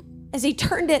as he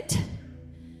turned it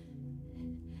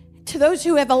to those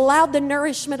who have allowed the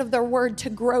nourishment of their word to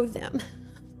grow them.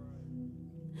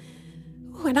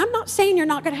 Ooh, And I'm not saying you're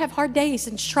not going to have hard days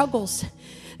and struggles.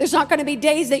 There's not going to be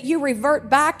days that you revert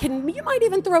back, and you might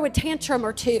even throw a tantrum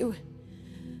or two.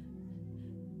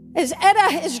 As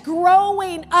Etta is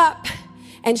growing up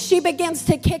and she begins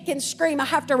to kick and scream, I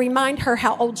have to remind her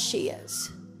how old she is.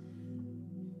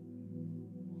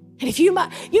 And if you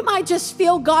might just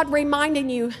feel God reminding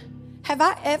you, have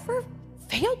I ever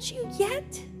failed you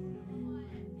yet?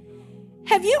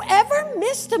 Have you ever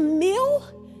missed a meal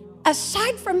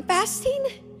aside from fasting?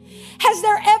 Has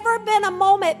there ever been a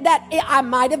moment that I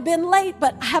might have been late,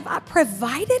 but have I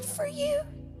provided for you?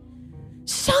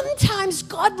 Sometimes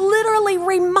God literally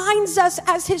reminds us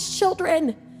as his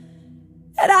children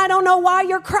that I don't know why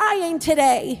you're crying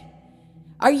today.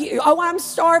 I'm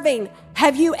starving.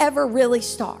 Have you ever really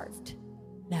starved?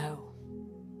 No.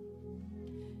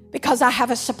 Because I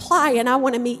have a supply and I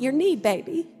want to meet your need,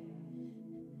 baby.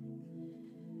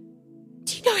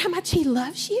 Do you know how much he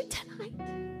loves you tonight?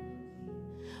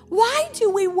 Why do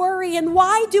we worry and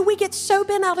why do we get so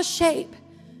bent out of shape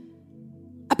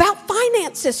about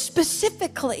finances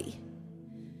specifically?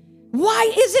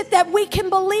 Why is it that we can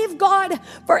believe God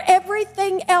for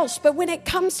everything else, but when it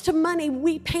comes to money,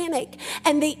 we panic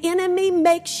and the enemy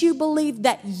makes you believe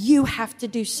that you have to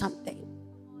do something?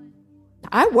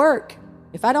 I work.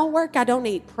 If I don't work, I don't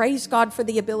eat. Praise God for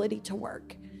the ability to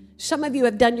work. Some of you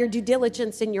have done your due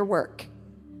diligence in your work.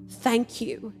 Thank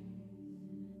you.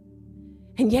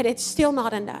 And yet it's still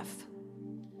not enough.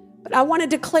 But I want to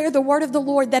declare the word of the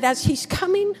Lord that as he's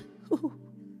coming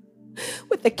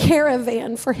with the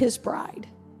caravan for his bride,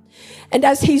 and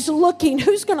as he's looking,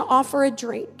 who's going to offer a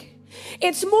drink?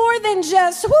 It's more than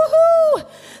just woohoo,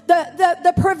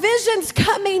 the provisions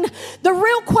coming. The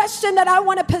real question that I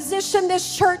want to position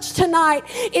this church tonight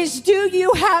is, do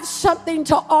you have something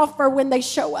to offer when they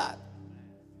show up?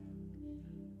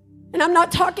 And I'm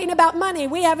not talking about money.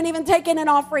 We haven't even taken an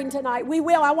offering tonight. We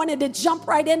will. I wanted to jump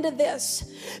right into this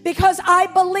because I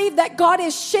believe that God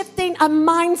is shifting a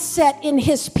mindset in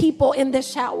his people in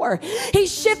this hour.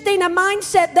 He's shifting a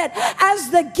mindset that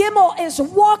as the Gimel is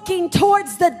walking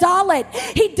towards the Dalet,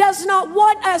 he does not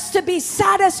want us to be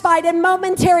satisfied in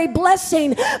momentary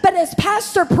blessing. But as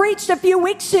Pastor preached a few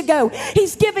weeks ago,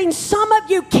 he's giving some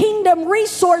of you kingdom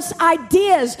resource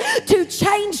ideas to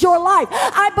change your life.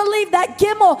 I believe that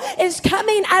Gimel is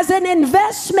coming as an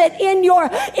investment in your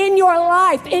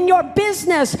life, in your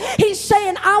business. He's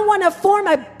saying, I want to form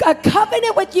a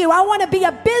covenant with you. I want to be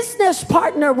a business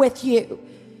partner with you.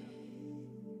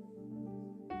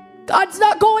 God's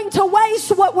not going to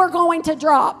waste what we're going to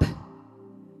drop.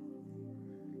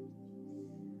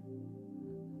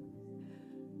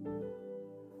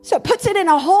 So it puts it in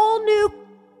a whole new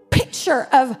picture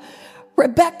of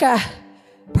Rebecca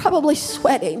probably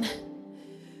sweating,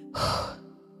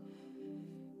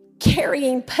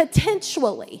 carrying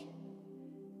potentially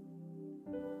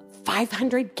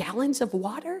 500 gallons of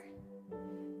water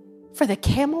for the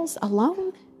camels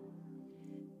alone.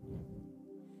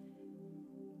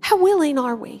 How willing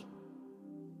are we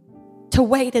to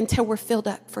wait until we're filled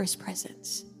up for his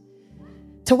presence?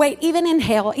 To wait even in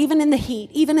hell, even in the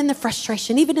heat, even in the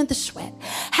frustration, even in the sweat.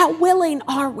 How willing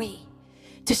are we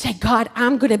to say, God,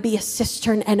 I'm going to be a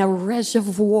cistern and a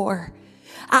reservoir.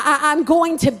 I'm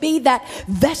going to be that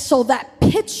vessel, that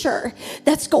pitcher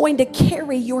that's going to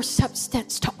carry your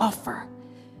substance to offer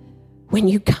when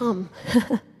you come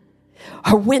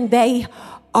or when they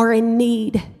are in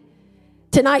need.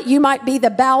 Tonight, you might be the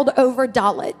bowed over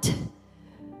Dalet,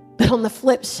 but on the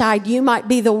flip side, you might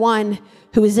be the one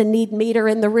who is a need meter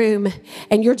in the room,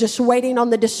 and you're just waiting on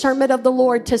the discernment of the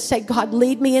Lord to say, God,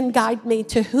 lead me and guide me.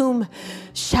 To whom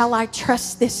shall I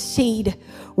trust this seed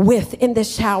with in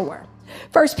this hour?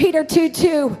 1 Peter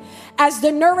 2:2, as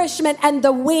the nourishment and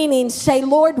the weaning, say,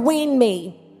 Lord, wean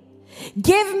me.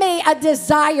 Give me a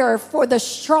desire for the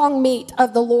strong meat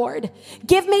of the Lord.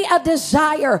 Give me a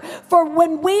desire, for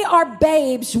when we are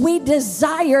babes, we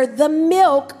desire the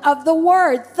milk of the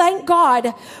word. Thank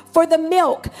God for the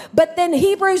milk. But then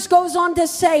Hebrews goes on to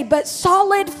say, but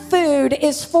solid food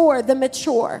is for the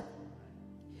mature,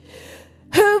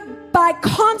 who by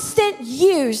constant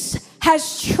use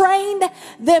has trained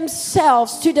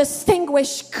themselves to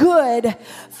distinguish good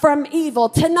from evil.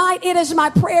 Tonight, it is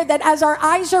my prayer that as our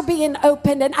eyes are being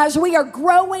opened and as we are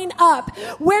growing up,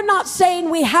 we're not saying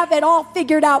we have it all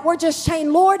figured out. We're just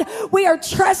saying, Lord, we are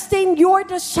trusting your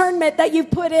discernment that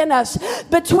you've put in us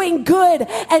between good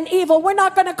and evil. We're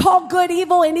not going to call good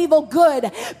evil and evil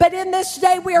good. But in this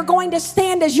day, we are going to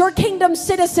stand as your kingdom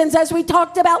citizens, as we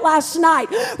talked about last night,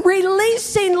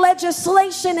 releasing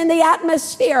legislation in the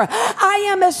atmosphere. I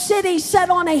am a city set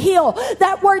on a hill.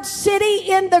 That word city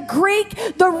in the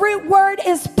Greek, the root word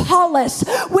is Paulus,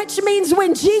 which means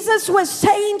when Jesus was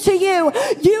saying to you,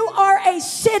 you are a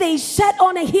city set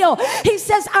on a hill. He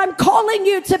says, I'm calling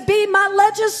you to be my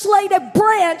legislative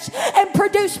branch and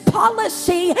produce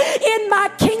policy in my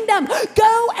kingdom.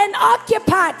 Go and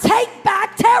occupy, take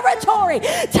back territory,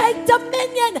 take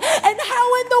dominion. And how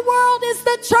in the world is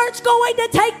the church going to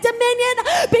take dominion?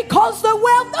 Because the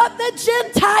wealth of the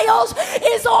Gentiles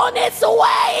is on its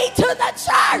way to the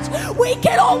church. We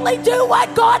can only do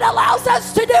what God allows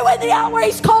us to do in the hour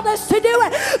He's called us to do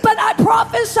it. But I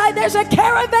prophesy there's a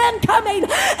caravan coming,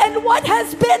 and what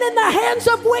has been in the hands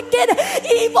of wicked,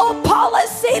 evil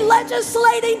policy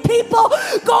legislating people,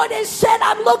 God has said,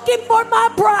 I'm looking for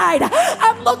my bride.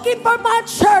 I'm looking for my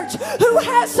church who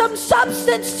has some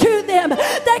substance to them,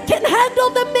 that can handle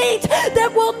the meat,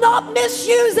 that will not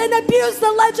misuse and abuse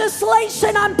the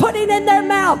legislation I'm putting in their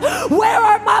mouth. Where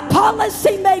are my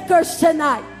policy makers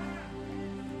tonight?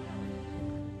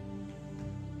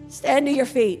 Stand to your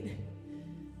feet.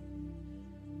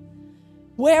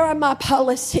 Where are my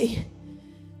policy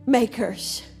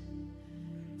makers?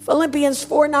 Philippians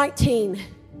 4:19.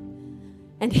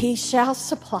 And He shall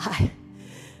supply.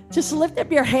 Just lift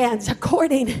up your hands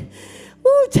according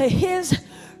to His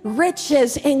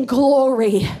riches in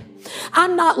glory.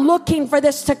 I'm not looking for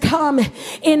this to come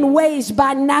in ways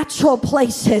by natural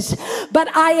places,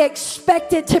 but I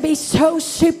expect it to be so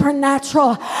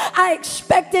supernatural. I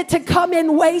expect it to come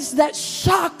in ways that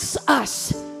shocks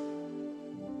us.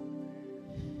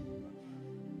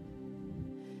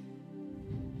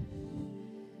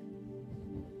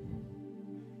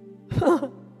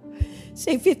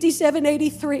 Say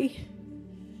 5783.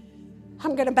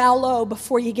 I'm going to bow low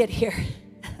before you get here.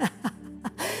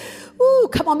 Ooh,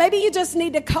 come on. Maybe you just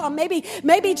need to come. Maybe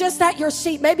just at your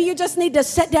seat. Maybe you just need to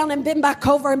sit down and bend back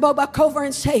over and bow back over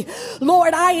and say,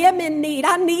 Lord, I am in need.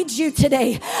 I need you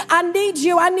today. I need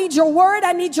you. I need your word.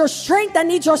 I need your strength. I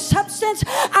need your substance.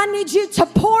 I need you to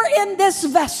pour in this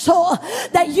vessel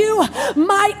that you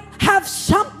might have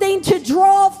something to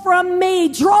draw from me.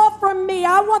 Draw from me.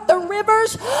 I want the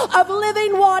rivers of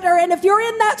living water. And if you're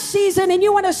in that season and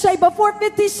you want to say, before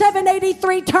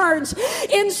 5783 turns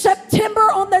in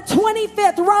September on the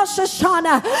 25th, Rosh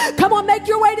Hashanah, come on, make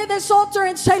your way to this altar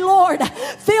and say, Lord,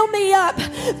 fill me up.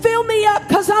 Fill me up,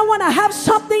 because I want to have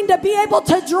something to be able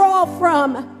to draw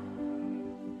from.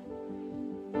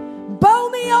 Bow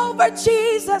me over,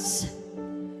 Jesus.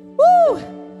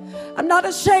 Woo! I'm not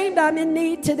ashamed. I'm in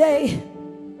need today.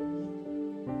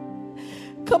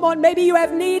 Come on, maybe you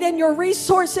have need in your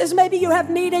resources. Maybe you have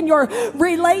need in your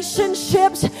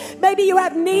relationships. Maybe you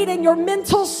have need in your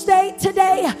mental state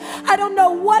today. I don't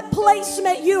know what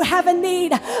placement you have a need,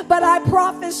 but I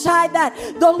prophesy that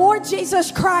the Lord Jesus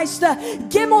Christ,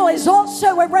 Gimel, is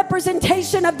also a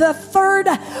representation of the third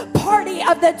party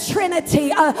of the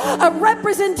Trinity, a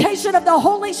representation of the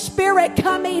Holy Spirit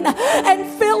coming and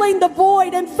filling the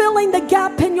void and filling the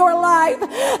gap in your life.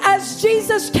 As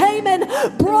Jesus came and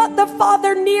brought the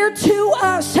Father near to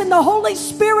us, and the Holy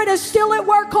Spirit is still at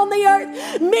work on the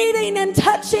earth, meeting and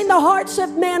touching the hearts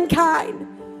of mankind.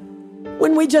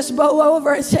 When we just bow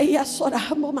over and say, yes, Lord, I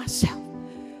humble myself.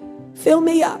 Fill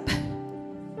me up.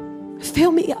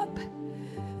 Fill me up.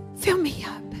 Fill me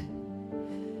up.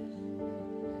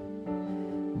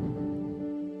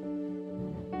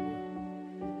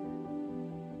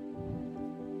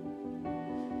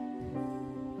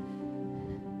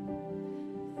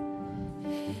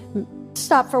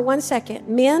 Stop for 1 second.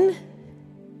 Men,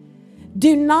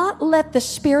 do not let the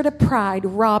spirit of pride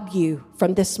rob you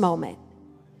from this moment.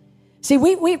 See,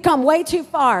 we've come way too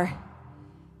far,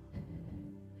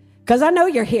 because I know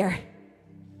you're here.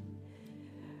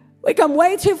 We come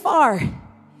way too far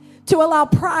to allow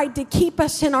pride to keep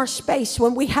us in our space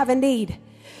when we have a need.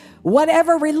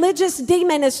 Whatever religious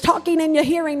demon is talking in your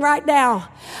hearing right now,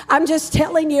 I'm just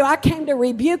telling you, I came to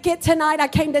rebuke it tonight. I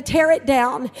came to tear it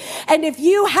down. And if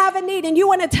you have a need and you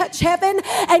want to touch heaven,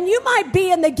 and you might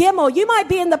be in the Gimel, you might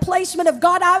be in the placement of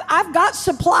God, I've got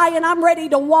supply and I'm ready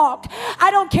to walk. I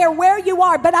don't care where you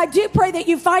are, but I do pray that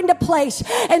you find a place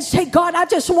and say, God, I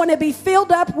just want to be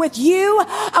filled up with you.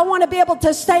 I want to be able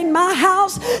to sustain my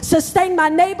house, sustain my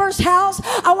neighbor's house.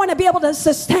 I want to be able to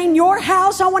sustain your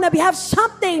house. I want to have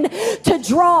something to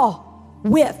draw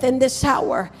with in this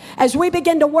hour. As we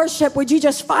begin to worship, would you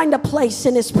just find a place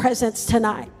in His presence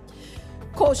tonight?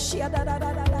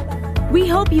 We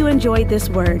hope you enjoyed this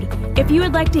word. If you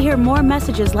would like to hear more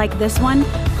messages like this one,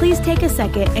 please take a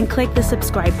second and click the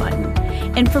subscribe button.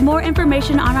 And for more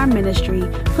information on our ministry,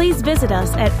 please visit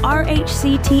us at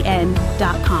rhctn.com.